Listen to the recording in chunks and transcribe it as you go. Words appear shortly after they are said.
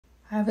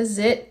have a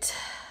zit.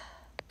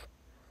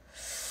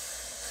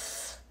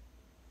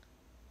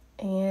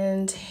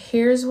 And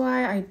here's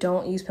why I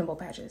don't use pimple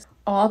patches.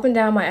 All up and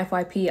down my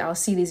FYP, I'll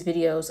see these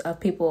videos of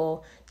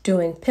people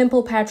doing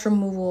pimple patch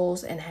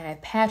removals and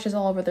have patches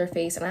all over their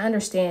face. And I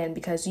understand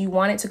because you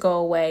want it to go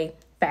away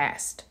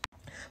fast.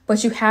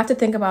 But you have to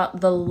think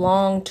about the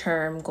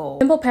long-term goal.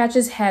 Pimple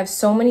patches have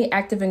so many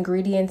active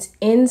ingredients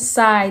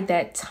inside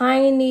that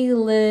tiny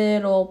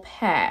little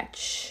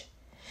patch.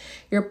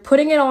 You're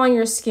putting it on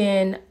your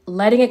skin,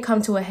 letting it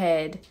come to a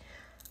head,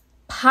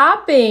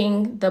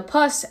 popping the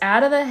pus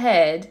out of the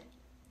head,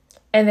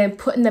 and then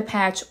putting the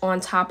patch on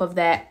top of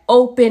that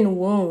open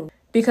wound.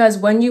 Because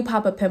when you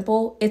pop a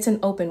pimple, it's an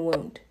open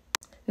wound.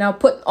 Now,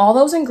 put all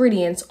those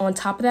ingredients on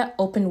top of that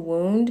open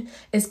wound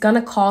is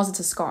gonna cause it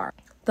to scar.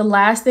 The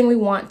last thing we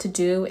want to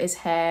do is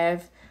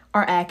have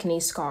our acne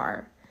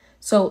scar.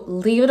 So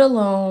leave it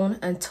alone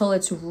until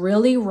it's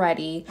really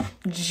ready.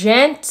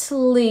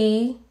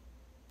 Gently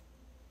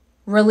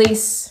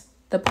release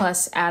the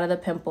pus out of the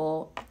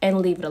pimple and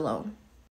leave it alone.